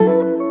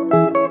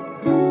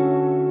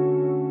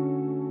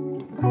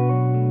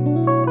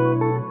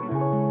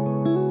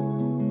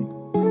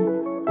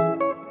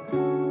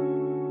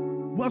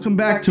Welcome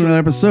back to another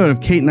episode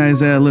of Kate and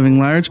Isaiah Living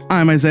Large.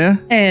 I'm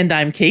Isaiah. And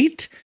I'm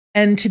Kate.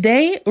 And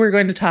today we're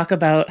going to talk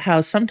about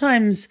how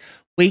sometimes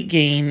weight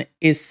gain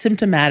is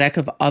symptomatic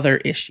of other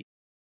issues.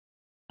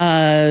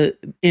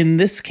 In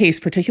this case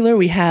particular,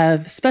 we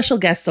have special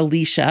guest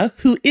Alisha,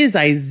 who is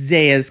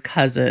Isaiah's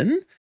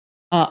cousin,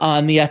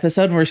 on the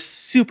episode. We're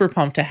super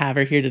pumped to have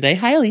her here today.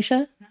 Hi,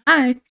 Alisha.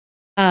 Hi.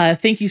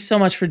 Thank you so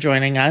much for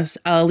joining us.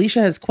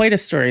 Alisha has quite a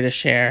story to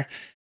share,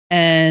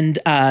 and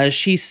I'll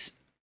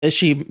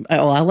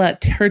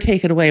let her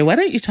take it away. Why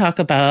don't you talk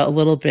about a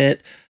little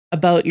bit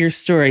about your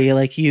story?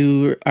 Like,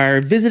 you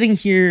are visiting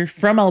here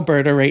from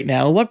Alberta right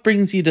now. What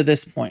brings you to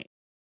this point?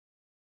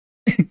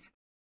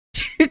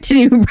 to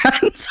New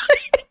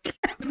Brunswick.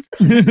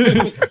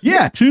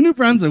 Yeah, to New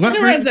Brunswick. New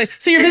Brunswick.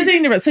 So you're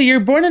visiting New Brunswick. So you're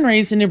born and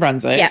raised in New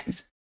Brunswick. Yeah.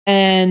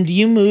 And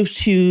you moved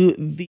to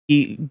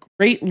the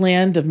great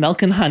land of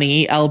milk and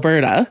honey,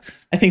 Alberta.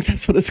 I think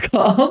that's what it's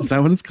called. Is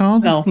that what it's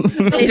called? No.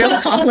 They don't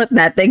call it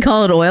that. They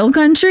call it oil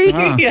country.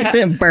 Ah. Yeah.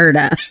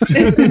 Alberta.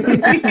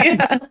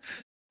 Yeah.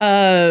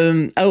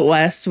 Out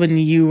west when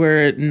you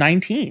were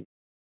 19.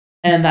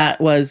 And that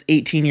was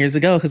 18 years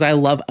ago, because I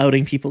love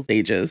outing people's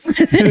ages.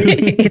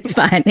 It's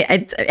fine.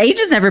 Age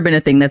has never been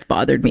a thing that's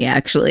bothered me,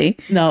 actually.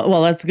 No,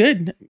 well, that's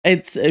good.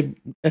 It's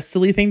a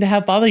silly thing to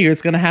have bother you.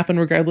 It's going to happen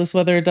regardless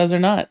whether it does or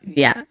not.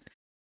 Yeah.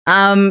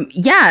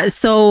 Yeah.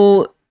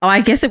 So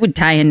I guess it would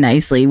tie in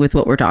nicely with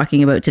what we're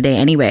talking about today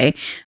anyway.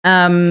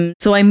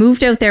 So I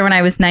moved out there when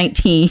I was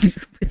 19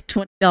 with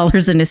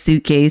 $20 in a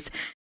suitcase.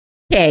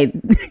 Okay.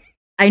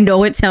 I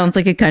know it sounds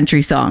like a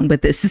country song,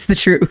 but this is the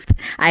truth.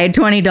 I had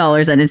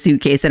 $20 in a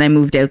suitcase and I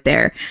moved out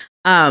there.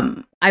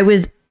 I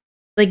was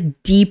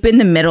like deep in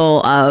the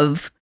middle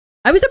of,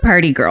 I was a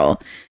party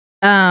girl,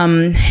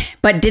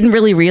 but didn't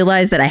really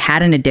realize that I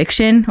had an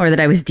addiction or that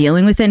I was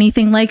dealing with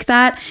anything like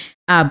that.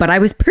 But I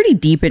was pretty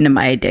deep into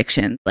my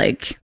addiction,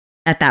 like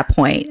at that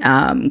point,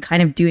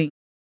 kind of doing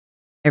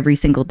every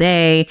single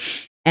day.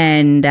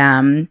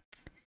 And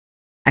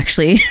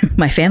actually,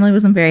 my family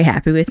wasn't very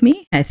happy with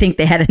me. I think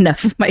they had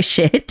enough of my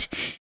shit.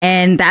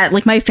 And that,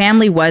 like, my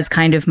family was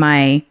kind of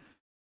my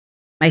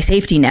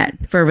safety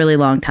net for a really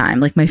long time.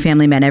 Like, my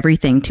family meant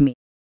everything to me.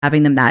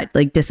 Having them that,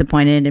 like,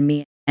 disappointed in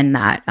me and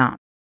that,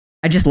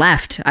 I just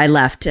left. I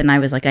left and I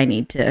was like, I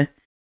need to,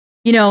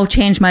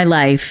 change my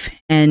life.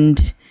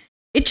 And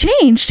it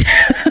changed,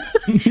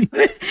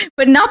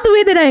 but not the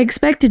way that I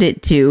expected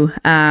it to.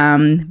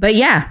 But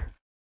yeah,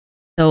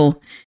 so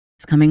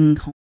it's coming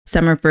home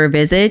summer for a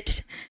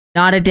visit,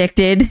 not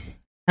addicted,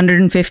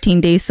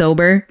 115 days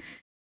sober.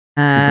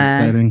 Super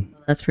exciting.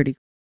 That's pretty cool.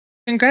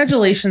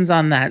 Congratulations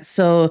on that.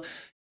 So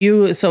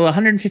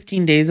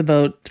 115 days,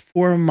 about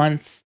 4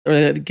 months,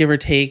 or give or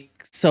take,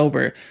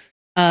 sober.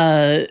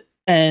 And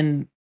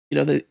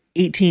the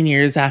 18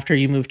 years after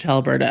you moved to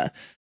Alberta.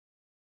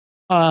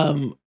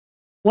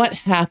 What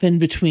happened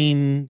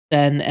between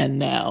then and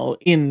now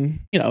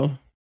in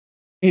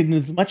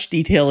as much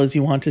detail as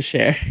you want to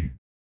share?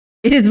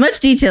 In as much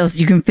detail as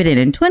you can fit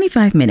in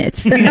 25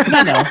 minutes.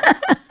 No.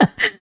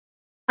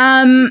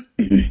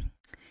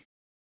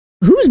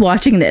 Who's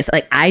watching this?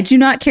 Like, I do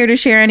not care to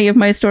share any of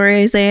my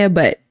story, Isaiah,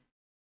 but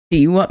do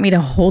you want me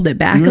to hold it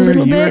back a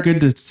little bit? You are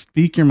good to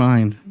speak your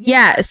mind.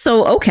 Yeah.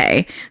 So,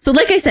 okay. So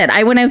like I said,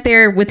 I went out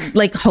there with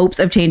like hopes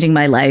of changing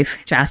my life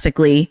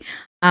drastically.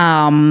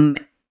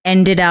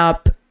 Ended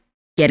up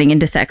getting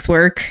into sex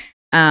work.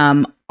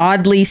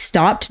 Oddly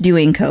stopped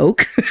doing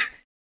coke.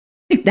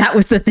 That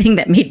was the thing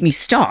that made me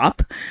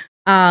stop.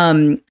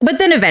 But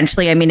then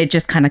eventually, I mean, it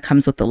just kind of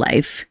comes with the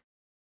life,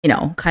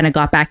 kind of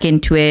got back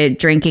into it,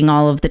 drinking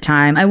all of the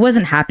time. I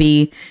wasn't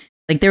happy.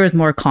 Like, there was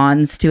more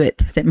cons to it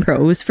than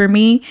pros for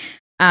me.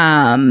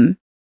 But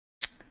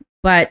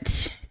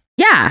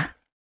yeah,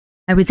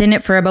 I was in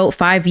it for about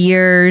 5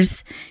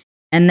 years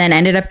and then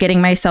ended up getting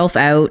myself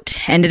out,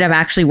 ended up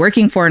actually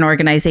working for an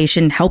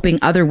organization helping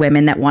other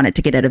women that wanted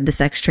to get out of the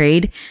sex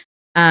trade,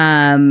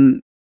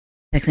 sex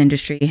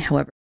industry,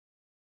 however.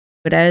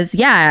 But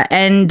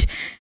and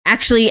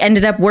actually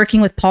ended up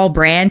working with Paul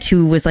Brandt,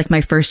 who was like my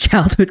first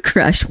childhood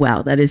crush.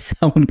 Wow, that is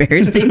so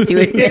embarrassing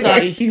to admit.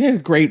 He had a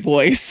great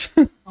voice.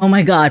 Oh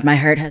my God, my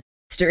heart has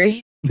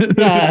history.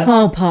 Yeah.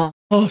 Oh, Paul.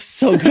 Oh,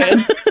 so good.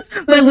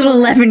 My little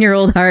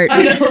 11-year-old heart.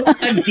 I know,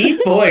 a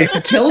deep voice.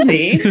 It killed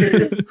me.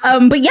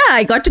 But yeah,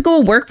 I got to go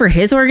work for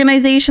his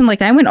organization.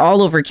 Like, I went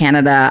all over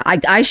Canada.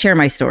 I share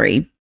my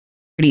story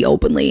pretty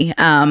openly.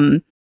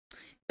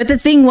 But the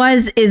thing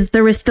is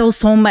there was still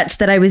so much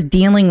that I was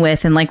dealing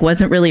with and like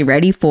wasn't really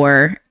ready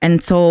for.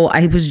 And so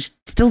I was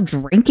still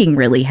drinking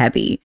really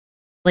heavy,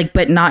 like,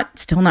 but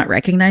still not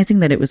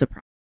recognizing that it was a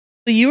problem.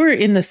 So you were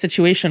in the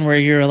situation where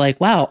you're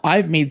like, wow,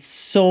 I've made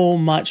so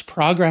much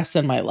progress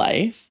in my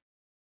life.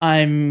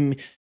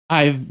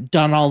 I've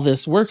done all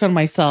this work on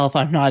myself.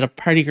 I'm not a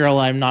party girl.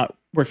 I'm not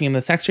working in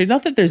the sex trade.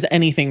 Not that there's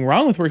anything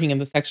wrong with working in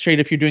the sex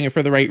trade if you're doing it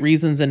for the right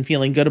reasons and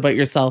feeling good about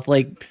yourself.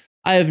 Like,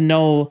 I have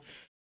no...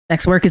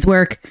 Sex work is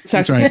work.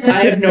 That's right.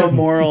 I have no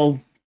moral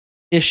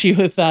issue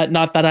with that.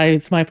 Not that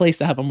it's my place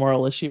to have a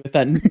moral issue with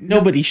that.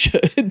 Nobody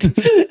should.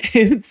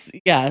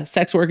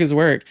 Sex work is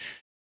work.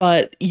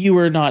 but you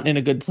were not in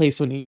a good place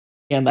when you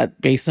began that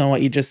based on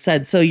what you just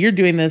said. So you're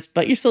doing this,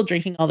 but you're still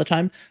drinking all the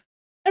time.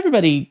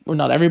 Everybody, or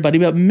not everybody,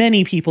 but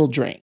many people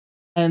drink.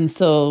 And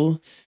so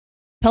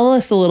tell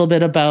us a little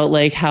bit about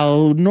like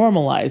how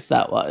normalized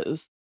that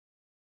was.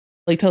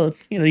 Like tell,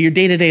 your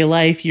day-to-day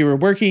life, you were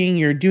working,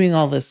 you're doing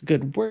all this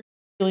good work,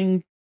 how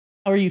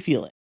are you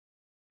feeling?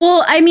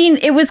 Well, I mean,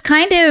 it was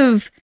kind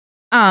of,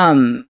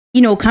 coming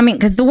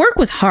because the work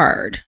was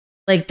hard.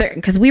 Like,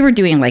 because we were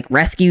doing like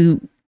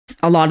rescue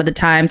a lot of the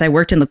times. I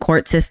worked in the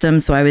court system,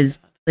 so I was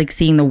like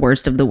seeing the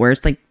worst of the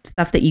worst, like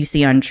stuff that you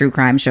see on true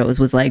crime shows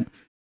was like,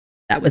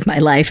 that was my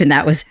life. And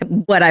that was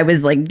what I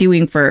was like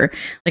doing for,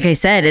 like I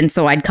said. And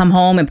so I'd come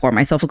home and pour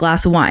myself a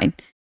glass of wine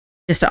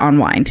just to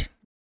unwind.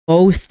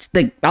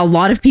 A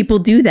lot of people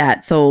do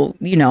that. So,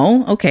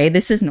 okay,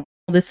 this is normal.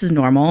 This is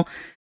normal.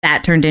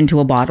 That turned into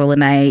a bottle a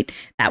night.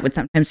 That would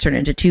sometimes turn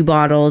into 2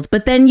 bottles.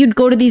 But then you'd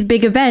go to these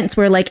big events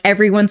where like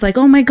everyone's like,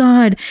 oh my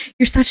God,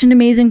 you're such an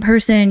amazing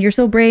person. You're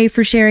so brave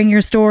for sharing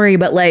your story.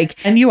 But like,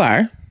 and you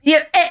are.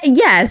 Yeah.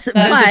 Yes.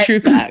 That is a true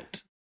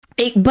fact.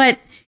 But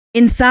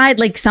inside,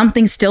 like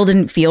something still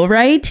didn't feel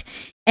right.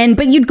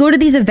 But you'd go to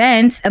these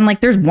events and like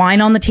there's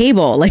wine on the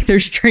table, like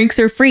there's drinks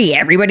are free.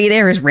 Everybody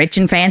there is rich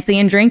and fancy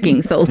and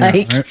drinking. So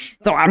like,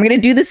 so I'm going to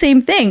do the same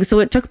thing. So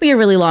it took me a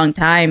really long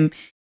time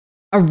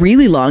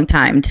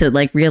to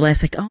like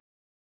realize like, oh,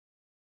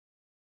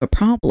 a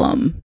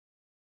problem.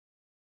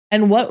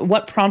 And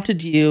what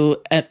prompted you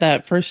at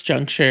that first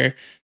juncture?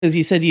 Because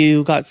you said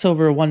you got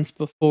sober once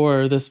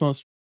before this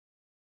most.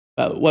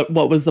 What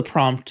was the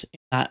prompt in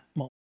that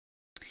moment?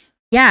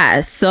 Yeah.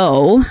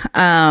 So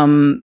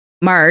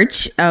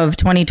March of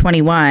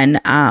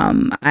 2021,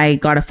 I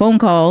got a phone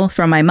call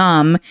from my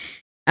mom,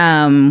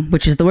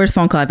 which is the worst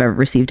phone call I've ever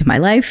received in my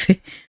life,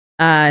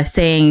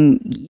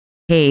 saying,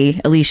 hey,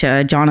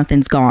 Alisha,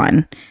 Jonathan's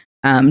gone.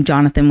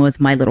 Jonathan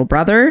was my little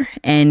brother,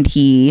 and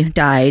he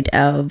died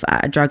of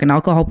drug and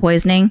alcohol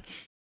poisoning.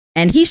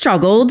 And he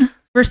struggled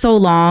for so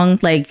long.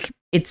 Like,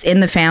 it's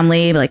in the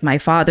family. Like, my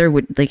father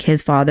would, like,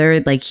 his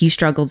father, like, he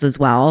struggles as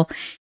well.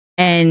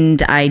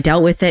 And I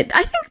dealt with it.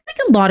 I think like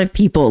a lot of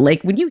people,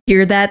 like when you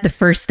hear that, the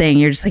first thing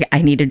you're just like,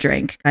 I need a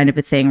drink kind of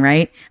a thing,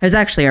 right? I was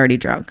actually already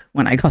drunk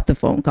when I got the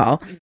phone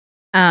call.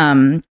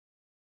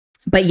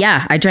 But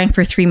yeah, I drank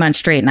for 3 months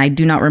straight, and I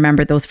do not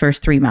remember those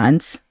first 3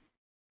 months.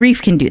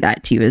 Grief can do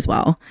that to you as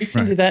well. Grief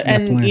can do that.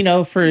 Definitely.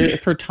 And,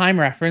 for time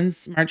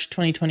reference, March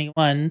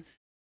 2021,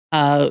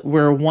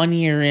 we're 1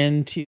 year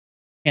into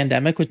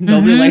pandemic, which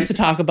nobody likes to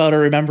talk about or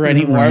remember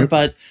anymore,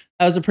 but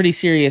that was a pretty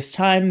serious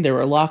time. There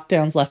were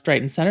lockdowns left, right,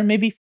 and center,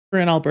 maybe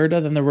fewer in Alberta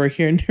than there were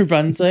here in New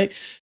Brunswick.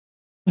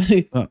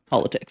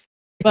 Politics.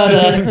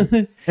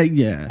 But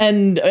yeah.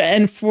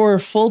 And for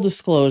full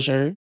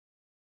disclosure,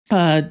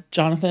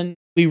 Jonathan,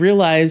 we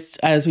realized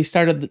as we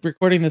started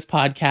recording this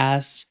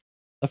podcast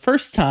the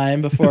first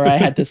time before I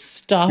had to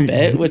stop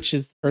it, which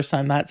is the first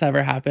time that's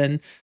ever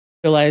happened,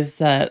 realized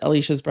that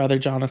Alisha's brother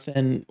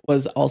Jonathan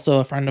was also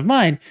a friend of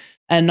mine.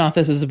 And not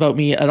this is about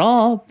me at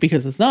all,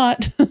 because it's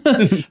not,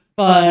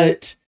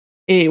 but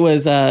it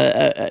was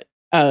a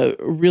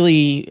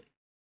really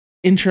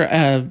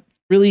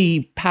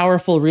really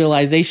powerful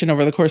realization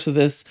over the course of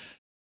this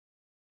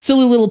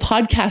silly little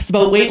podcast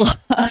about weight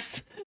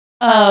loss,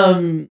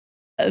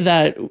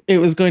 that it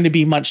was going to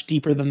be much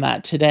deeper than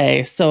that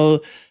today.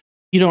 So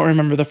you don't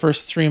remember the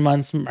first 3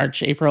 months,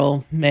 March,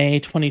 April, May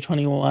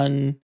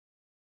 2021.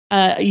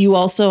 You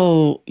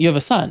have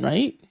a son,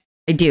 right?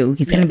 I do.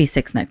 He's going to be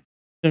 6 next.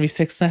 Going to be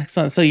 6 next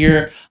month. So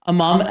you're a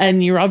mom,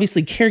 and you're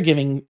obviously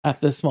caregiving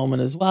at this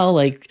moment as well.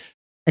 Like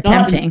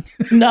attempting,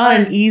 not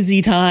an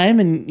easy time,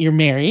 and you're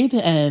married,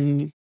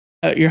 and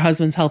your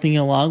husband's helping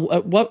you along.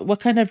 What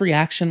kind of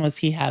reaction was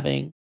he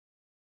having?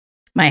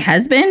 My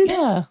husband?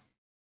 Yeah.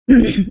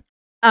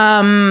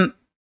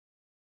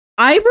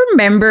 I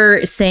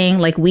remember saying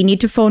like, we need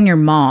to phone your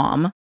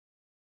mom.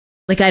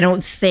 Like, I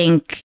don't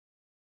think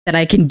that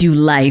I can do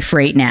life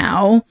right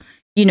now,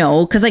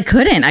 because I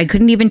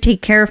couldn't even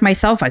take care of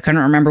myself. I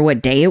couldn't remember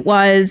what day it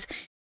was.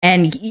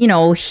 And, he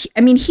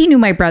knew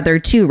my brother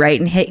too, right?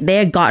 And they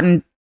had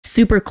gotten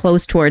super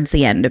close towards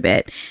the end of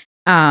it.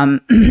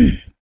 And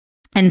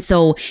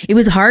so it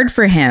was hard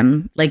for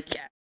him. Like,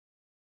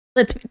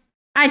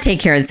 I take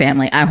care of the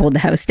family. I hold the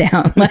house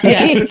down. Like,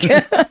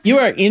 yeah. You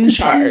are in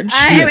charge.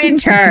 I am in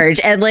charge.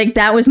 And like,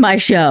 that was my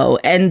show.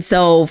 And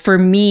so for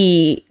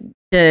me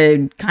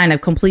to kind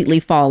of completely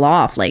fall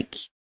off, like,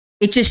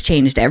 it just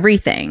changed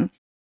everything.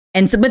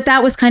 And so, but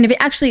that was kind of,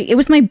 actually, it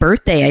was my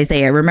birthday,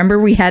 Isaiah. Remember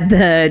we had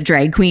the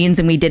drag queens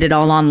and we did it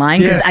all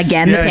online? Because the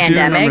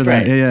pandemic.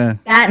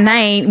 That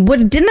night,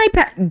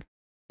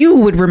 you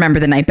would remember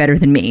the night better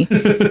than me.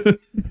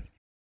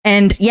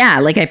 And yeah,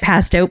 like I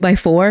passed out by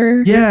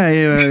 4. Yeah,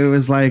 it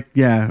was like,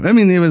 I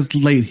mean, it was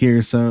late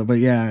here, so, but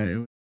yeah, it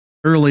was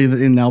early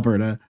in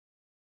Alberta.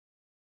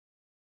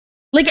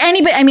 Like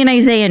anybody, I mean,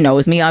 Isaiah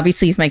knows me.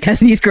 Obviously, he's my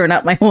cousin. He's grown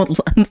up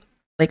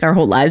our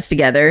whole lives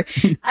together.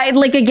 I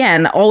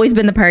again, always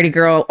been the party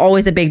girl,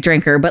 always a big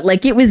drinker, but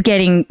like it was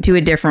getting to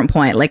a different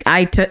point. Like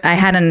I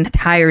had an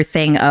entire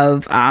thing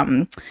of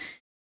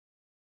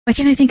Why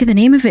can't I think of the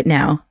name of it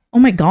now? Oh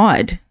my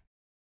God.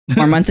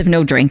 4 months of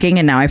no drinking,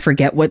 and now I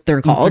forget what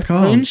they're called.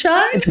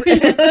 Moonshine?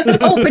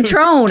 Oh,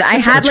 Patron. I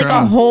had like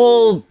a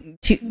whole...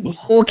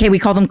 okay, we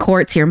call them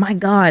quarts here. My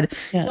God.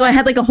 Yeah. So I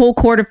had like a whole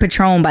quart of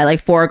Patron by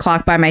like 4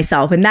 o'clock by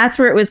myself. And that's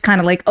where it was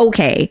kind of like,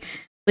 okay,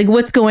 like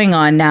what's going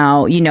on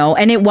now? You know,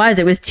 and it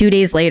was 2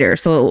 days later.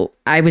 So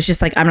I was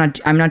just like, I'm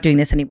not doing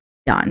this anymore.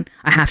 Done.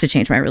 I have to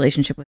change my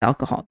relationship with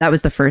alcohol. That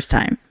was the first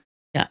time.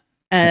 Yeah.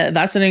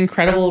 That's an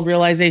incredible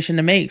realization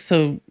to make.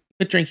 So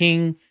quit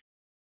drinking.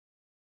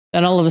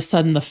 Then all of a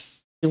sudden the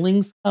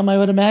feelings come, I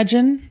would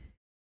imagine.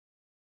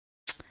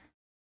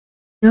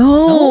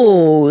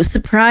 No,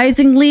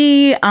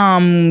 surprisingly,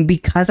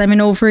 because I'm an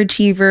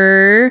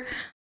overachiever,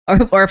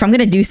 or if I'm going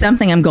to do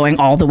something, I'm going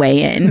all the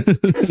way in.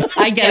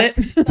 I get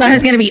it. So I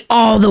was going to be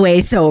all the way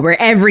sober.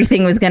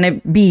 Everything was going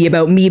to be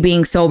about me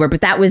being sober,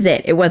 but that was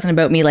it. It wasn't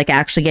about me like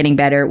actually getting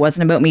better. It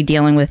wasn't about me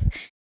dealing with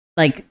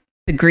like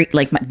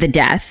the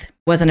death. It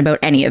wasn't about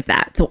any of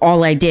that. So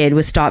all I did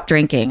was stop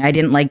drinking. I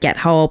didn't like get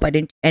help. I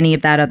didn't do any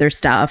of that other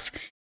stuff.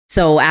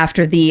 So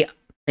after the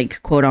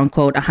like quote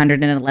unquote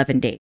 111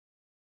 days,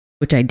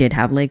 which I did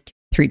have like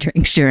 3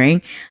 drinks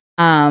during,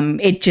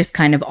 it just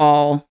kind of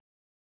all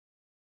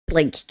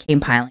like came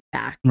piling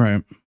back.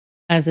 Right.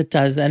 As it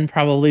does, and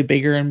probably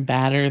bigger and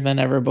badder than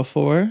ever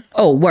before.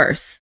 Oh,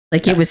 worse.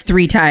 Like it was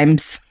 3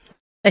 times,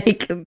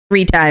 like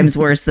 3 times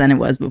worse than it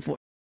was before.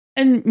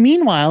 And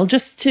meanwhile,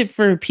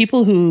 for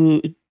people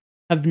who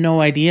have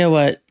no idea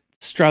what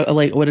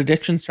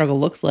addiction struggle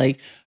looks like,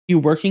 you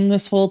working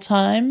this whole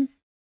time?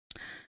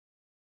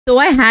 So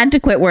I had to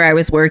quit where I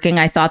was working.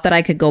 I thought that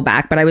I could go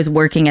back, but I was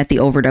working at the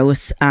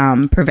overdose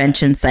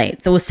prevention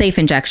site. So it was safe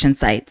injection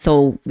site.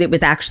 So it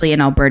was actually in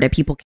Alberta.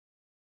 People can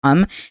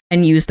come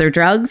and use their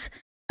drugs.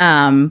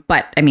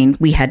 But I mean,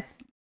 we had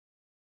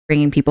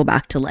bringing people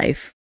back to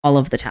life all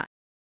of the time.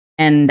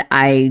 And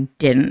I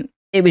didn't.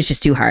 It was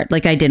just too hard.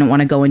 Like I didn't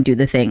want to go and do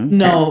the thing.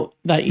 No,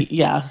 right.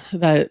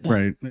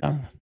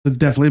 It'd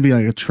definitely be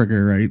like a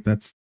trigger, right?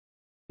 That's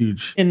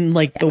huge. In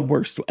like the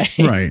worst way.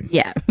 Right.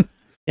 Yeah.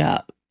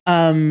 Yeah.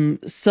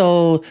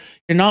 So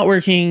you're not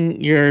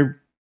working,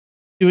 you're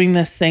doing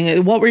this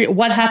thing.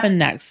 What happened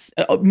next?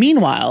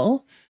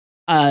 Meanwhile,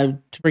 to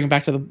bring it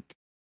back to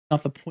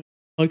not the point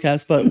of the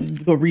podcast,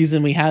 but the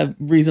reason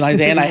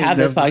Isaiah and I have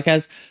this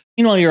podcast.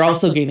 Meanwhile, you're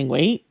also gaining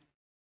weight.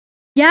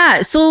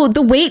 Yeah. So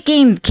the weight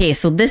gain case.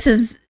 So this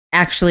is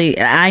actually,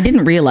 I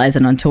didn't realize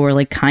it until we're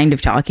like kind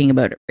of talking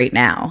about it right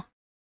now,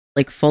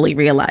 like fully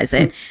realize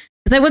it,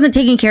 because I wasn't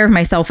taking care of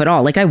myself at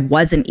all. Like I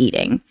wasn't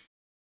eating.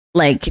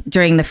 Like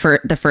during the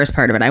first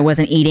part of it, I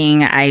wasn't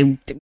eating. I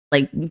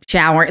like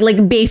shower,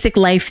 like basic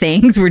life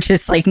things were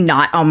just like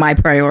not on my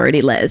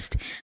priority list.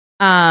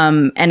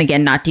 And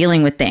again, not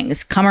dealing with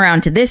things. Come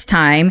around to this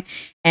time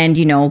and,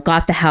 you know,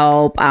 got the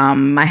help.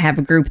 I have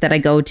a group that I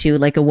go to,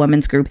 like a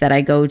women's group that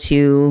I go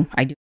to.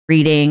 I do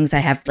readings. I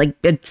have like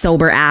a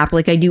sober app.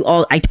 Like I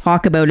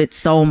talk about it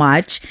so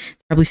much.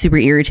 It's probably super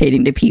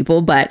irritating to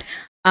people, but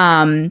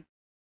now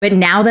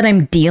that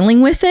I'm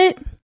dealing with it,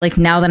 like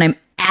now that I'm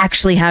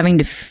actually having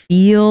to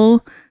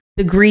feel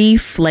the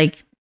grief,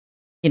 like,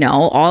 you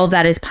know, all of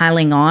that is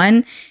piling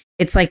on.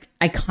 It's like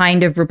I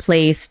kind of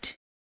replaced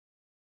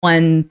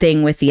one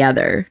thing with the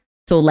other.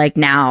 So like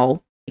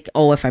now, like,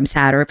 oh, if I'm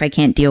sad or if I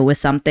can't deal with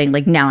something,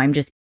 like now I'm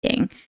just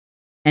eating.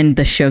 And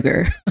the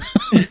sugar.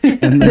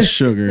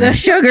 The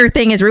sugar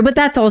thing is rude, but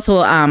that's also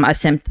a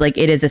symptom. Like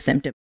it is a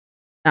symptom.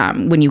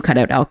 When you cut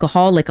out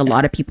alcohol, like a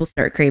lot of people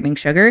start craving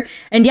sugar.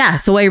 And yeah,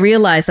 so I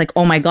realized like,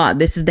 oh my God,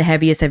 this is the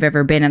heaviest I've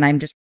ever been. And I'm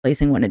just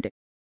replacing one addiction.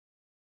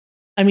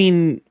 I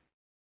mean,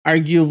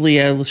 arguably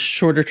a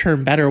shorter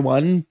term, better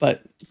one,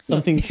 but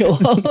something you'll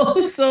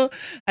also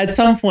at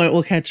some point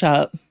will catch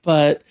up.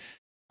 But,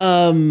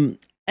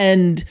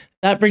 and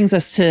that brings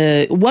us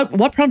to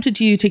what prompted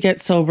you to get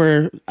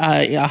sober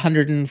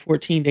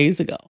 114 days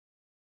ago?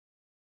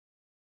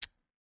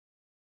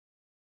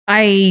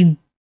 I'm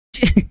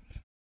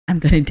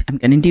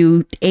gonna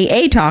do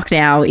AA talk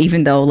now,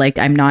 even though like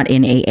I'm not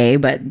in AA,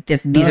 but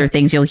these are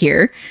things you'll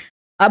hear.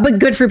 But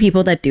good for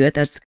people that do it.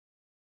 That's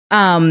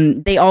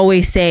they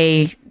always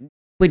say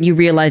when you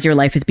realize your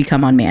life has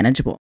become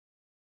unmanageable.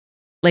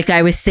 Like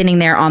I was sitting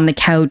there on the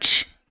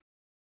couch,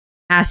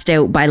 passed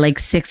out by like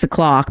 6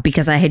 o'clock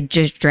because I had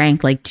just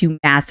drank like 2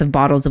 massive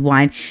bottles of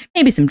wine,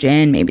 maybe some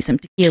gin, maybe some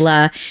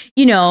tequila,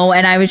 you know,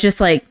 and I was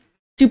just like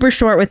super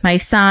short with my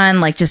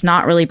son, like just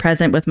not really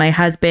present with my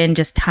husband,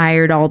 just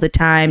tired all the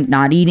time,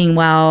 not eating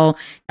well,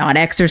 not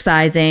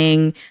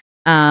exercising.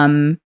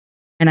 And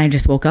I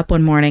just woke up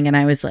one morning and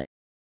I was like,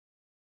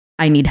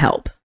 I need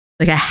help.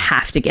 Like I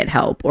have to get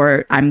help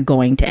or I'm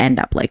going to end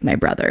up like my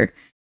brother.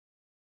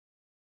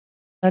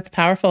 That's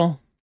powerful.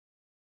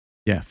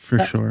 Yeah,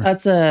 for sure.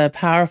 That's a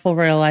powerful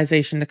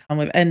realization to come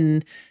with.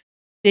 And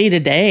day to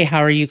day, how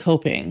are you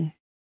coping?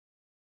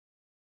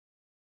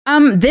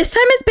 This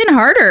time it's been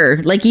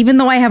harder. Like, even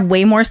though I have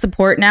way more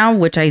support now,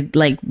 which I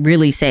like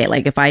really say,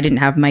 like, if I didn't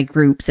have my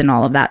groups and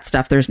all of that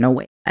stuff, there's no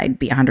way I'd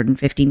be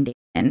 115 days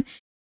in.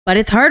 But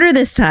it's harder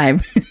this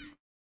time.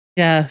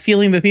 Yeah,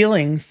 feeling the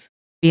feelings.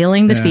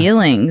 feeling the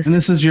feelings. And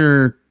this is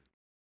your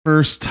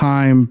first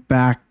time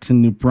back to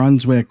New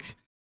Brunswick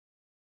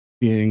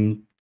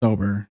being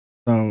sober.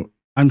 So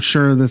I'm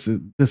sure this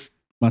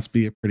must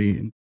be a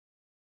pretty,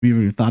 we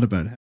haven't even thought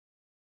about it.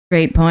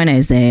 Great point,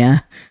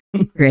 Isaiah.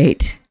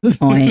 Great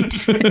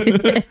point.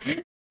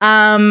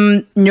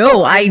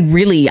 No,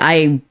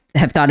 I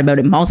have thought about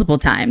it multiple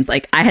times.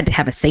 Like, I had to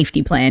have a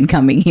safety plan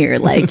coming here.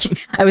 Like,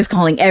 I was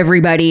calling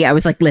everybody. I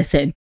was like,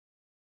 listen,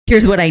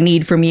 here's what I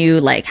need from you.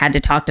 Like, had to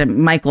talk to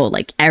Michael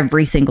like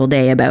every single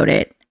day about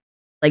it.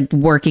 Like,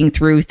 working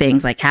through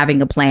things, like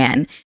having a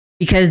plan,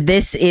 because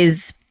this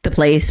is the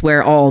place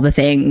where all the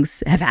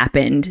things have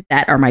happened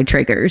that are my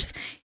triggers.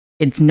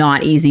 It's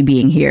not easy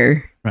being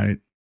here. Right.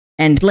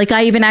 And like,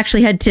 I even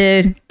actually had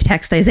to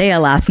text Isaiah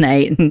last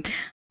night, and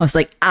I was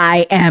like,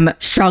 I am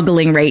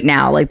struggling right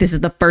now. Like, this is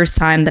the first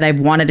time that I've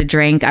wanted to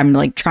drink. I'm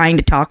like trying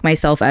to talk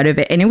myself out of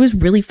it. And it was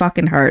really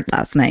fucking hard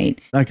last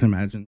night. I can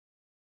imagine.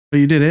 But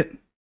you did it.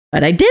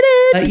 But I did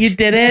it. But you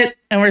did it.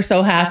 And we're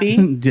so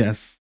happy.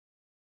 Yes.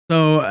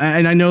 So,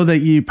 and I know that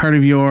you, part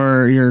of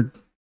your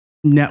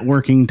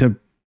networking to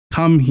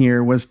come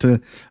here was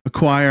to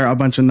acquire a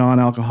bunch of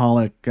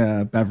non-alcoholic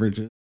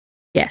beverages.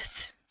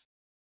 Yes.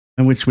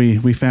 In which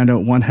we found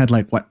out one had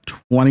like, what,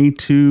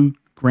 22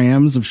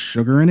 grams of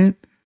sugar in it?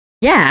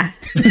 Yeah.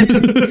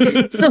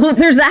 So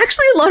there's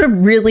actually a lot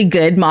of really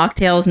good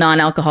mocktails,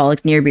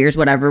 non-alcoholics, near beers,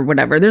 whatever.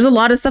 There's a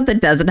lot of stuff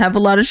that doesn't have a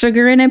lot of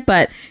sugar in it,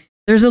 but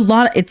there's a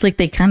lot. It's like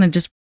they kind of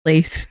just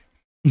replace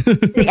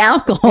the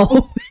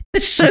alcohol with the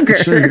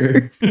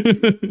sugar.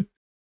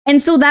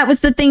 And so that was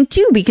the thing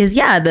too, because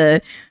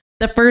the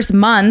first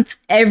month,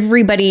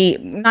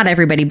 not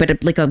everybody,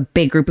 but like a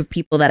big group of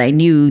people that I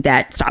knew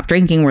that stopped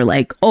drinking were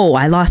like, oh,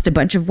 I lost a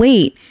bunch of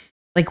weight.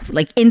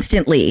 Like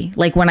instantly,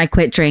 like when I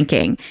quit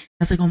drinking, I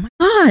was like, oh my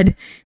God,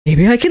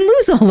 maybe I can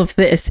lose all of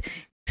this.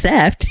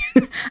 Except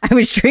I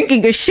was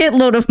drinking a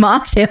shitload of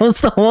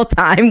mocktails the whole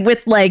time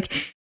with like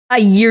a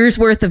year's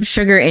worth of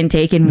sugar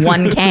intake in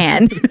one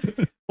can.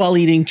 While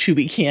eating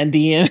chewy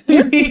candy.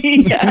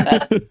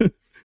 Yeah.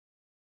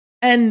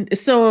 And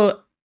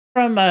so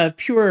from a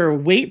pure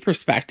weight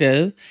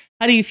perspective,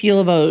 how do you feel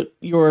about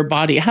your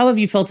body? How have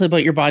you felt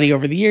about your body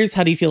over the years?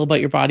 How do you feel about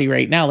your body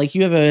right now? Like,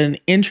 you have an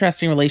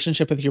interesting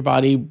relationship with your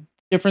body,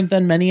 different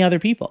than many other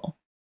people.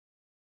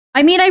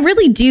 I mean, I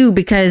really do,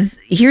 because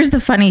here's the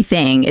funny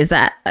thing is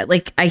that,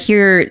 like, I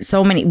hear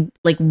so many,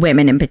 like,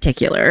 women in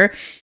particular,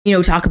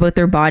 talk about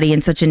their body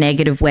in such a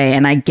negative way,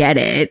 and I get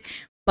it,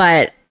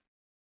 but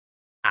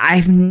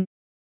I've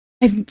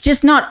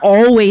just not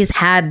always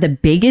had the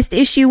biggest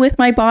issue with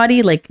my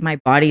body. Like, my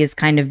body has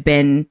kind of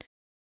been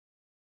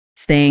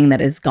this thing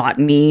that has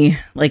gotten me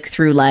like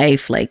through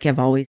life. Like, I've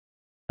always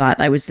thought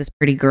I was this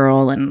pretty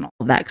girl and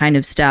all that kind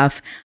of stuff.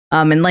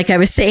 And like I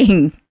was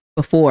saying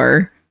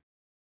before,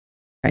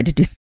 tried to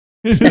do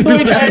We tried to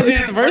do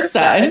it the first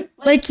time.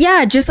 Like,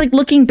 yeah, just like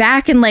looking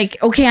back and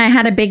like, okay, I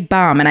had a big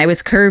bum and I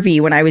was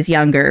curvy when I was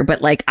younger,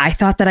 but like I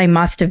thought that I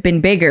must have been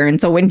bigger. And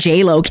so when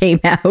J-Lo came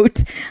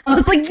out, I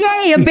was like,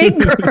 yay, a big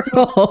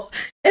girl.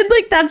 And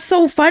like, that's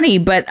so funny.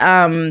 But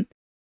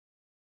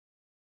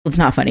it's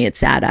not funny. It's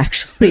sad,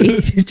 actually,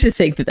 to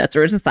think that that's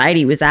where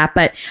society was at.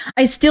 But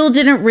I still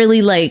didn't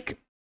really like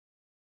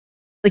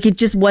it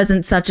just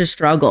wasn't such a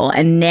struggle.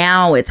 And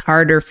now it's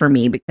harder for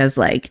me because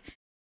like,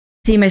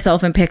 see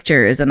myself in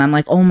pictures and I'm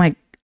like, oh my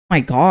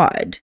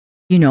God,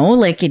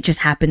 like it just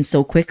happens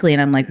so quickly.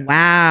 And I'm like,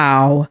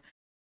 wow,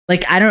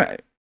 like, I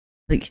don't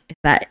like is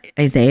that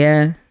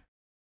Isaiah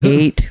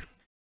hate.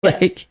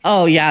 Like,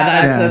 oh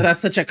yeah,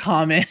 that's such a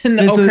common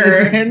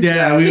occurrence.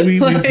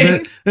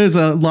 There's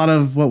a lot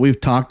of what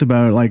we've talked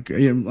about, like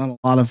a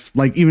lot of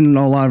like even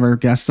a lot of our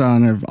guests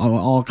on have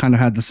all kind of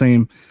had the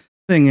same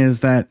thing, is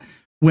that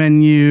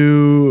when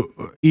you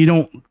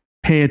don't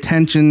pay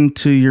attention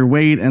to your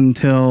weight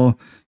until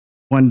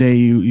one day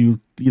you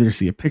either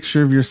see a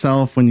picture of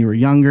yourself when you were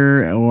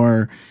younger,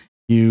 or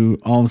you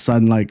all of a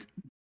sudden like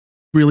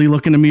really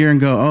look in the mirror and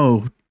go,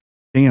 oh,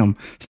 damn.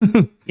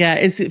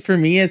 Yeah, for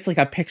me, it's like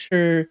a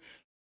picture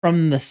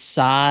from the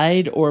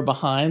side or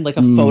behind, like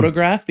a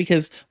photograph,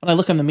 because when I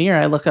look in the mirror,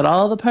 I look at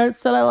all the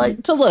parts that I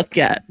like to look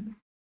at.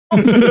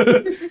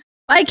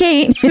 I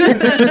can't.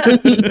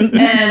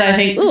 And I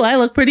think, ooh, I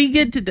look pretty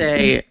good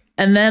today.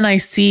 And then I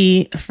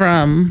see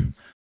from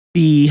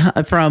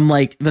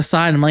like the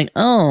side, I'm like,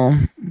 oh,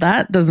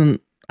 I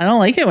don't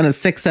like it when it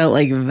sticks out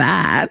like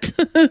that.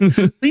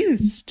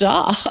 Please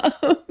stop.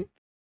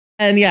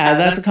 And yeah,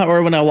 that's a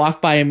where when I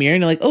walk by a mirror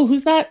and you're like, oh,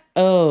 who's that?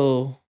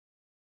 Oh,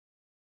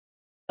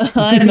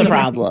 I'm the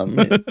problem.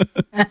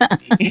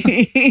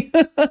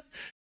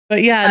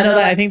 But yeah, no,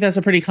 I think that's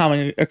a pretty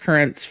common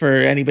occurrence for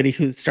anybody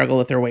who's struggled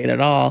with their weight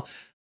at all.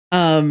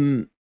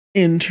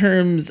 In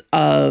terms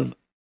of,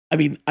 I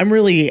mean, I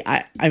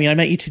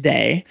met you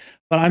today,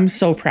 but I'm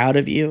so proud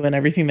of you and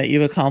everything that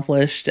you've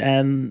accomplished.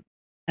 And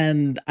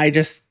I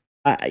just,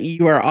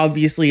 you are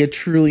obviously a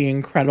truly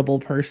incredible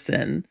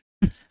person.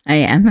 I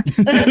am.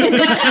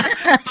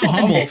 It's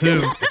humble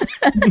too.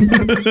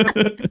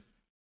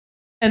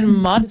 And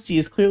modesty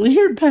is clearly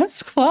your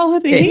best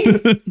quality.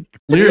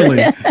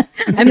 Clearly.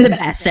 I'm the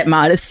best at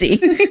modesty.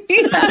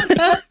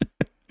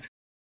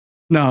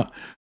 No,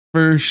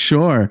 for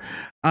sure.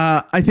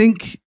 I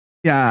think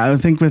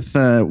with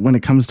when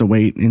it comes to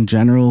weight in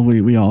general,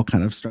 we all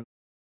kind of struggle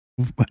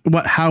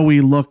with how we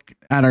look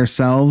at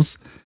ourselves,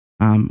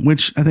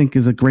 which I think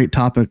is a great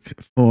topic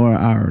for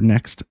our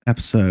next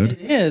episode.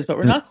 It is, but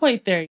we're not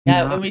quite there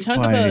yet. When we talk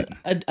about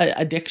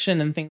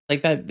addiction and things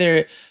like that,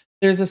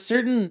 there's a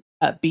certain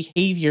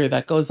behavior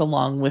that goes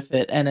along with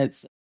it, and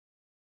it's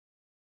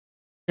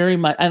very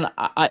much. And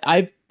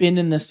I've been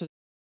in this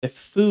with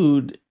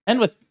food and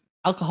with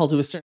alcohol to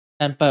a certain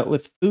extent, but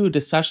with food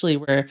especially,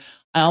 where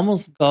I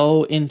almost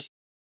go into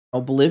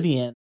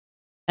oblivion,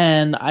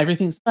 and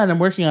everything's fun. I'm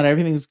working on it,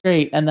 everything's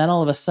great, and then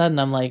all of a sudden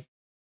I'm like,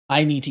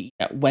 I need to eat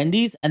at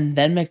Wendy's and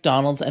then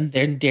McDonald's and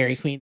then Dairy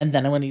Queen, and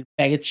then I want to eat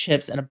a bag of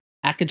chips and a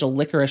package of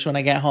licorice when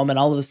I get home, and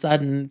all of a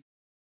sudden,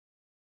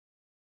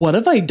 what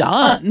have I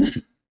done?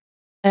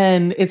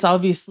 And it's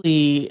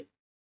obviously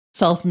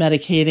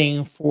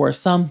self-medicating for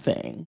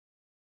something,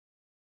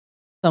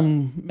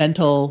 some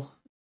mental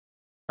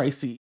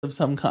crisis of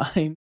some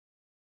kind.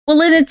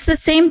 Well, and it's the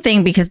same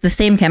thing because the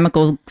same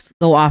chemicals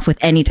go off with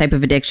any type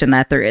of addiction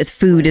that there is.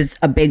 Food is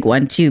a big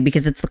one too,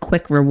 because it's the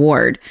quick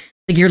reward.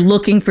 Like you're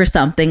looking for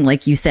something,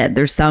 like you said,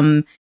 there's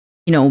some,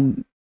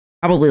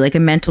 probably like a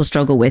mental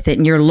struggle with it.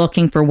 And you're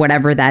looking for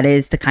whatever that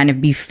is to kind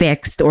of be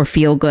fixed or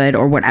feel good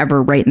or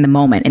whatever right in the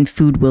moment. And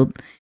food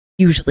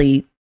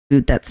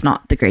that's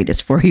not the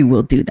greatest for you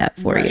will do that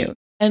for you.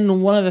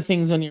 And one of the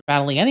things when you're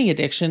battling any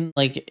addiction,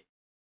 like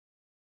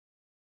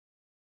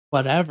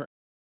whatever.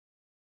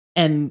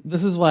 And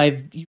this is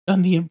why you've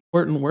done the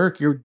important work.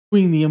 You're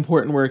doing the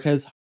important work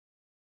as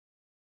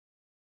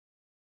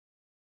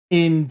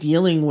in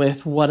dealing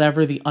with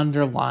whatever the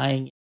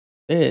underlying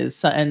is.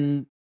 So,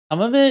 and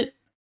some of it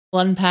will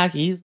unpack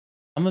easy.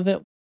 Some of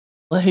it,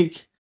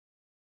 like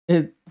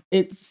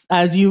it's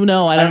as you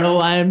know, I don't know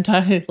why I'm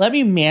talking. Let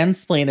me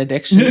mansplain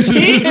addiction to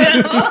you.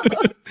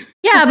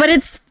 Yeah, but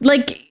it's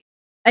like,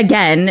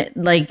 again,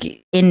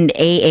 like in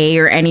AA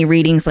or any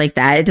readings like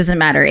that, it doesn't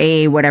matter,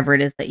 AA, whatever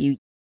it is that you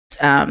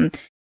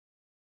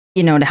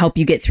to help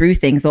you get through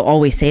things, they'll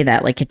always say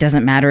that, like, it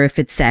doesn't matter if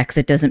it's sex,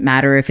 it doesn't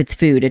matter if it's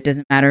food, it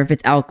doesn't matter if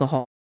it's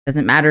alcohol, it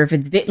doesn't matter if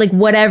it's like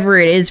whatever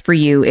it is for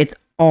you, it's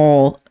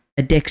all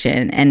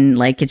addiction. And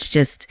like, it's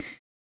just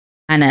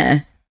kind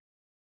of,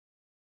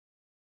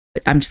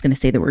 I'm just going to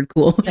say the word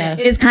cool. Yeah.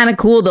 It is kind of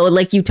cool though.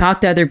 Like you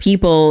talk to other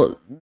people,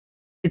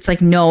 it's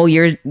like, no,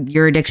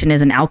 your addiction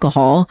isn't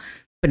alcohol,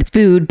 but it's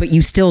food, but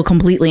you still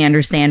completely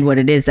understand what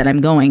it is that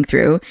I'm going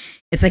through.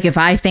 It's like if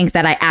I think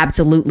that I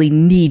absolutely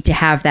need to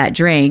have that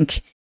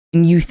drink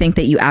and you think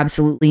that you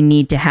absolutely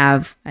need to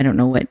have, I don't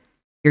know what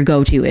your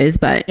go-to is,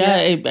 but yeah,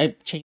 I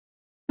changed.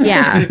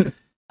 Yeah.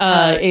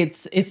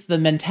 It's the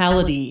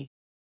mentality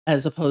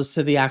as opposed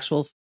to the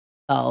actual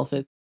self.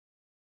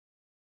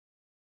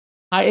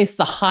 It's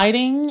the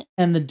hiding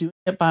and the doing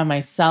it by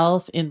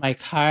myself in my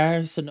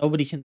car so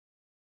nobody can.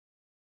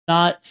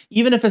 Not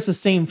even if it's the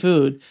same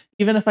food,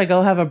 even if I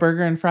go have a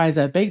burger and fries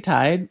at Big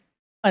Tide,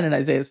 find an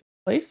Isaiah's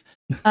place,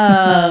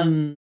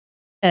 and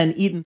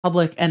eat in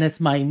public, and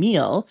it's my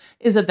meal.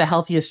 Is it the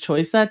healthiest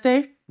choice that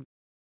day?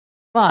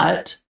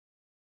 But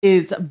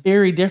it's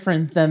very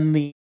different than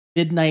the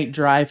midnight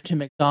drive to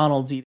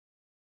McDonald's eating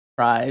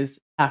fries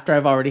after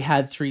I've already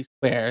had 3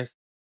 squares,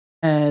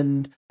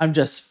 and I'm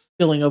just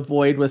filling a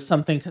void with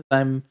something because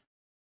I'm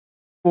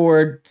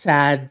bored,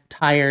 sad,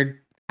 tired,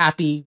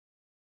 happy.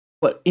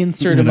 What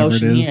insert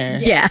emotion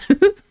here? Yeah.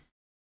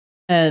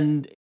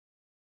 and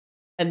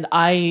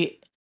I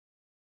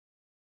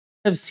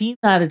have seen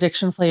that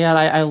addiction play out.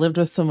 I lived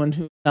with someone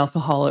who's an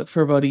alcoholic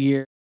for about a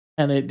year,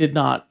 and it did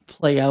not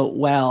play out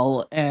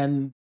well.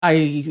 And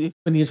when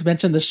you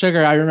mentioned the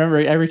sugar, I remember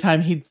every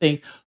time he'd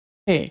think,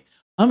 "Hey,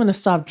 I'm going to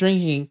stop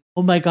drinking."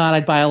 Oh my God,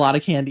 I'd buy a lot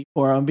of candy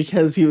for him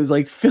because he was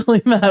like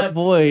filling that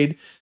void.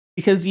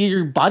 Because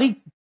your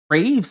body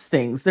craves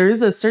things.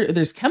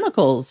 There's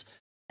chemicals,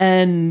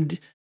 and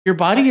your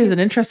body is an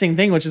interesting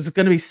thing, which is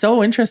going to be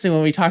so interesting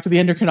when we talk to the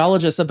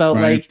endocrinologist about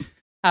like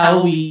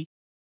how we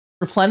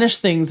replenish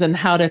things and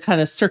how to kind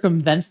of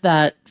circumvent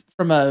that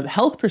from a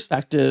health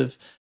perspective.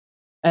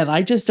 And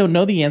I just don't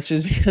know the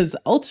answers because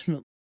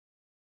ultimately,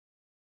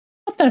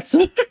 not that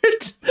smart.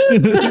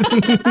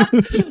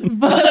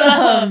 But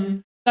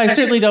I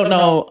certainly don't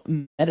know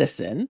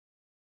medicine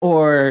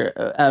or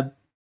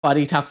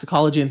body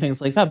toxicology and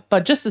things like that.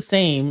 But just the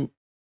same,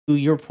 to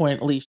your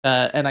point,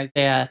 Alisha and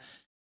Isaiah,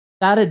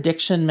 that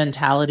addiction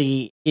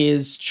mentality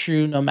is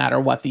true no matter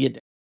what the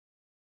addiction,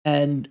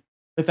 and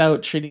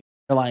without treating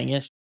the underlying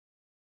issue,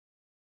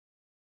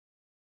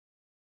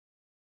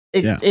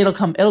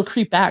 it'll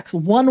creep back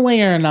one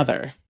way or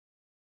another.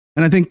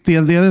 And I think the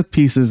other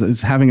piece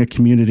is having a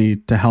community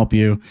to help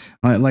you.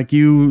 Like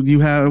you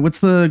have, what's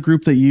the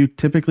group that you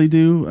typically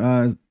do?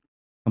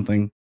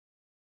 Something.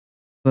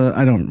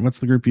 What's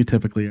the group you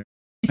typically are?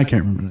 I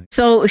can't remember that.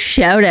 So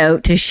shout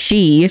out to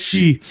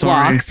She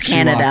Walks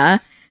Canada.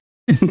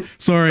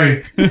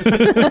 Sorry.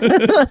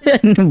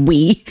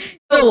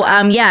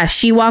 Yeah,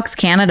 She Walks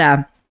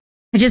Canada.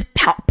 It just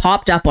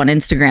popped up on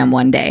Instagram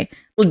one day.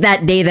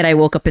 That day that I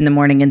woke up in the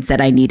morning and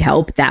said I need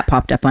help, that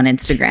popped up on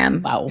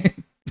Instagram. Wow.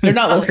 They're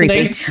not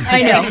listening.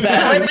 I know.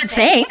 But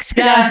thanks.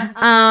 Yeah.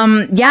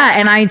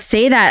 And I'd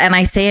say that, and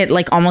I say it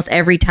like almost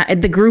every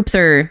time. The groups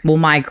are, well,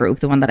 my group,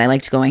 the one that I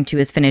liked going to,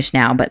 is finished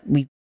now, but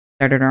we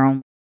started our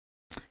own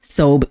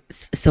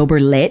sober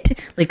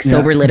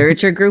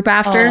literature group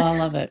after. Oh, I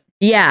love it.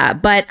 Yeah,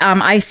 but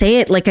I say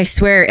it like I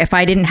swear if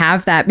I didn't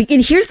have that.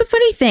 And here's the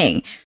funny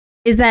thing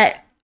is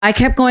that I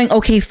kept going,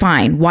 okay,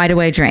 fine. Why do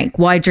I drink?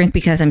 Well, I drink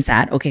because I'm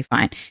sad. Okay,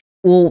 fine.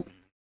 Well,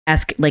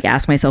 ask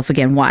myself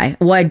again, why?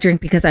 Well, I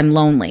drink because I'm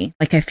lonely.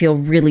 Like I feel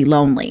really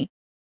lonely.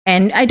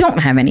 And I don't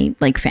have any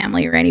like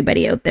family or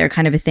anybody out there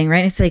kind of a thing,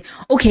 right? It's like,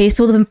 okay,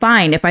 so then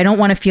fine. If I don't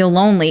want to feel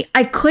lonely,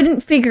 I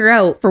couldn't figure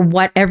out for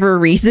whatever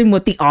reason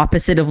what the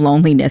opposite of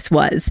loneliness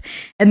was.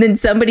 And then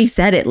somebody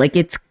said it, like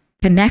it's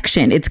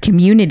connection, it's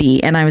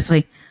community. And I was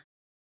like,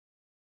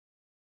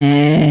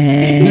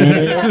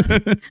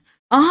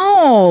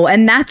 oh,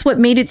 and that's what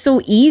made it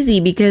so easy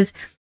because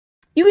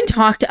you can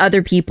talk to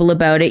other people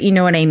about it. You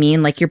know what I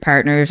mean? Like your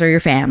partners or your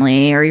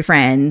family or your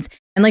friends.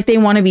 And like they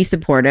want to be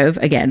supportive.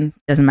 Again,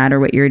 doesn't matter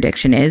what your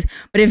addiction is.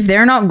 But if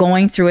they're not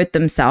going through it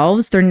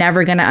themselves, they're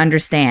never going to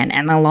understand.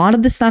 And a lot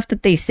of the stuff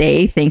that they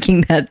say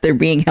thinking that they're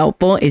being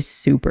helpful is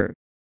super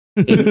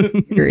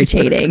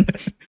irritating.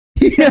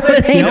 You know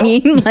what I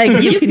mean?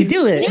 Like You can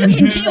do it. You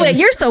can do it.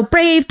 You're so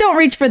brave. Don't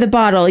reach for the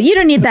bottle. You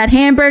don't need that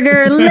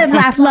hamburger. Live,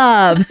 laugh,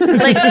 love.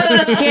 Like,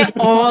 get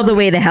all the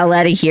way the hell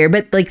out of here.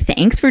 But like,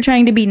 thanks for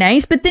trying to be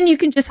nice. But then you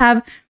can just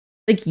have,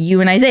 like,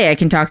 you and Isaiah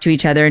can talk to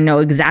each other and know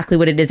exactly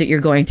what it is that you're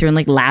going through and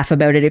like laugh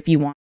about it if you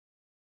want.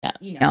 Yeah.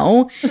 You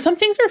know? Some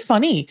things are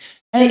funny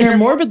and they're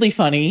morbidly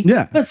funny.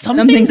 Yeah. But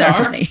some things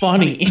are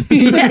funny.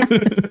 Yeah.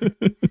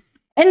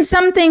 And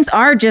some things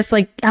are just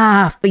like,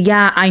 but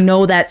yeah, I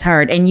know that's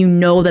hard. And you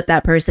know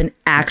that person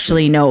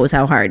actually knows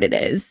how hard it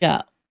is.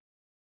 Yeah.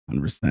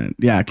 100%.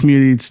 Yeah.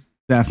 Community is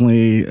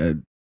definitely a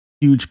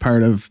huge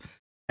part of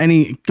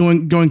any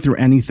going through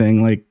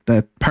anything. Like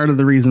that part of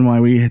the reason why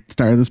we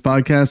started this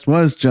podcast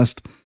was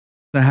just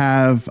to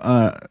have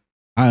a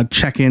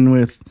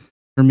check-in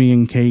for me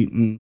and Kate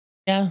and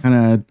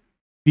kind of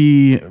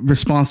be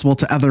responsible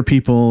to other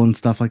people and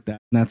stuff like that.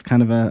 And that's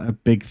kind of a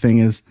big thing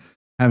is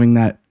having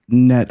that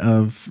net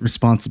of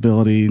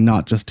responsibility,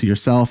 not just to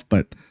yourself,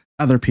 but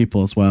other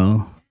people as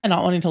well. And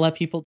not wanting to let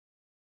people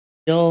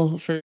feel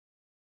for.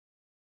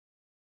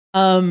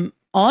 On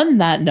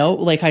that note,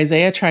 like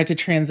Isaiah tried to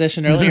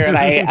transition earlier and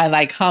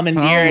I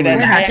commandeered and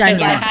because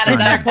I had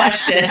another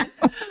question.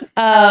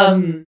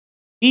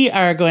 We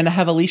are going to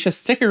have Alisha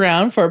stick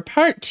around for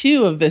part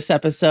 2 of this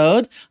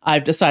episode.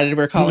 I've decided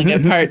we're calling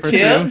it part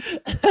 2.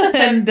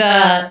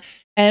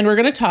 And we're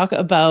going to talk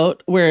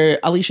about where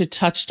Alisha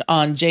touched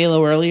on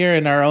J-Lo earlier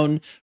in our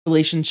own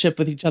relationship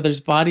with each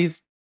other's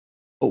bodies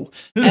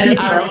and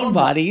our own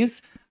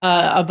bodies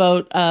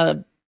about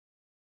body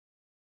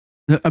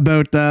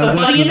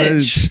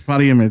image.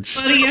 Body image.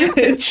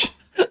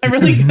 I'm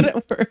really good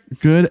at words.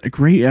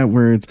 Great at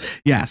words.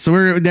 Yeah. So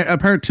we're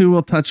part 2.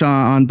 We'll touch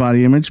on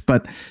body image,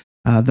 but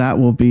that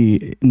will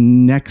be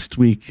next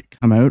week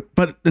come out.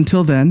 But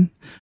until then,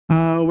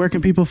 where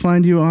can people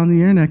find you on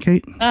the internet,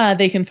 Kate?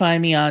 They can find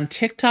me on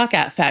TikTok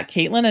at Fat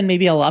Caitlin, and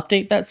maybe I'll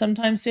update that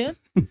sometime soon.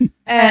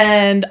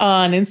 And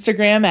on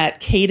Instagram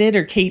at Kated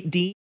or Kate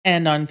D,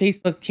 and on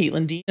Facebook,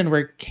 Caitlin D, and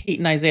we're Kate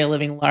and Isaiah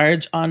Living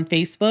Large on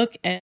Facebook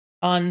and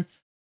on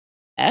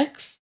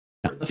X,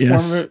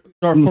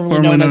 formerly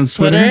known as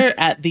Twitter,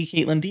 at the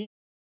Caitlin D.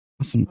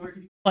 Awesome. Where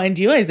can you find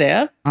you,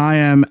 Isaiah? I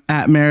am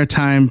at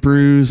Maritime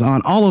Brews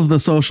on all of the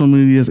social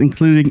medias,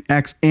 including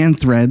X and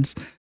Threads,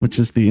 which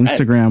is the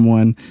Instagram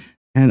one.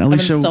 And Alisha,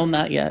 I haven't sewn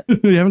that yet.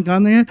 You haven't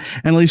gone there yet?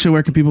 And Alisha,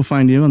 where can people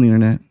find you on the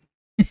internet?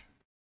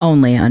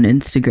 Only on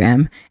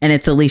Instagram. And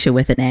it's Alisha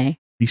with an A.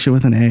 Alisha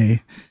with an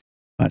A.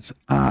 But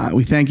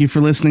we thank you for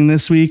listening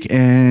this week.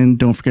 And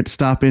don't forget to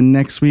stop in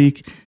next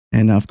week.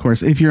 And of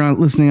course, if you're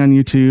listening on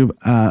YouTube,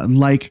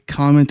 like,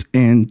 comment,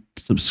 and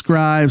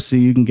subscribe so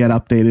you can get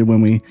updated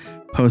when we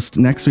post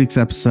next week's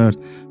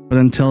episode. But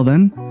until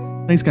then,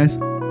 thanks, guys.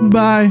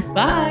 Bye.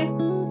 Bye.